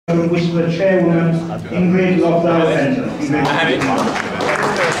WISPA Chairwoman Ingrid Lockdown-Enter.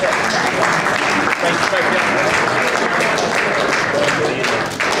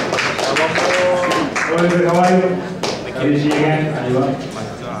 Oliver, how are you? Good to see you again.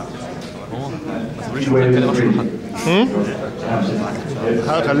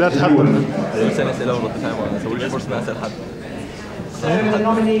 خليها تحدد. So the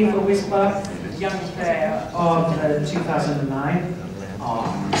nominee for WISPA Young Player of 2009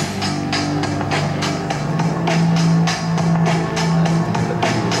 are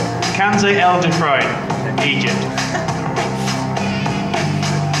Kanze El Defroy, Egypt.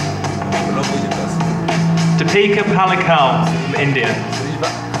 Deepika Palikal, India.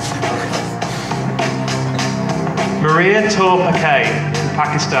 Maria Tour Paquet,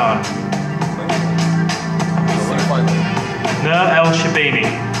 Pakistan. Nour El Sherbini,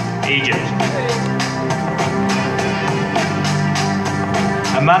 Egypt.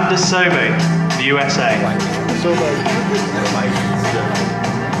 Amanda Sobe, the USA.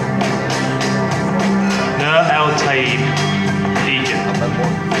 Nour El Taib, Egypt.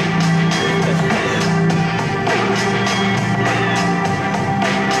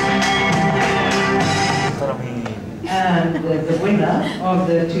 and the winner of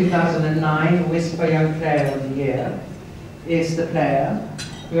the 2009 WISPA Young Player of the Year is the player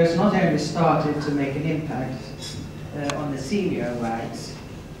who has not only started to make an impact on the senior ranks,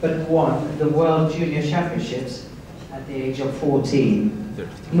 but won the World Junior Championships at the age of 14.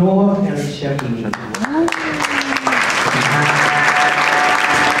 Nour El Sherbini.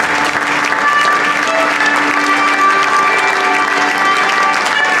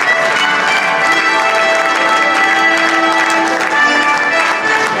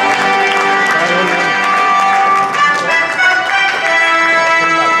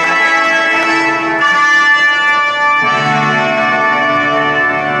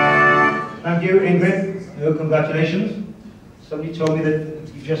 Thank you, Ingrid. Congratulations. Somebody told me that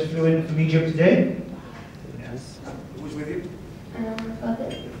you just flew in from Egypt today. Yes. Who's with you? Father.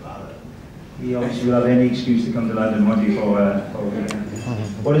 He obviously will have any excuse to come to London, won't he, for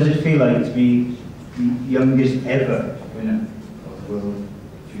what does it feel like to be the youngest ever winner of the World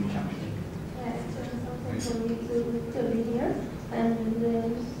Junior Championship? It's something for me to be here and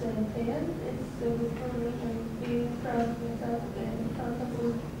this player. It's good for me and be proud of myself and proud of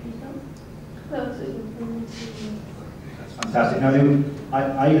all people. So it's good for me to be here. That's fantastic. Now, I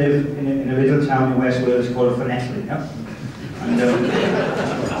live in a little town in West Wales called Llanelli, yeah?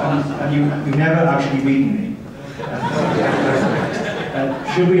 And you've never actually beaten me.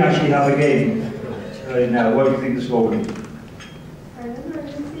 Should we actually have a game right now? What do you think the score would be? I don't know,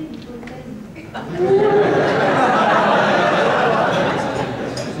 let's see.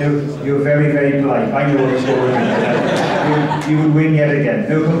 You're very, very polite. I know what the score would be. You would win yet again.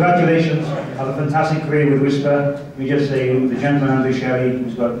 No, congratulations. Have a fantastic career with WISPA. We just say the gentleman Andrew Sherry,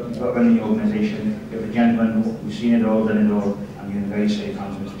 who's got running the organisation. You have a gentleman who's seen it all, done it all, and you're in very safe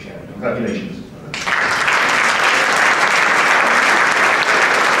hands, Mr. Sherry. Congratulations.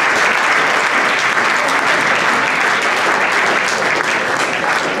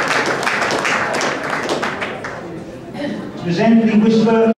 Present the WISPA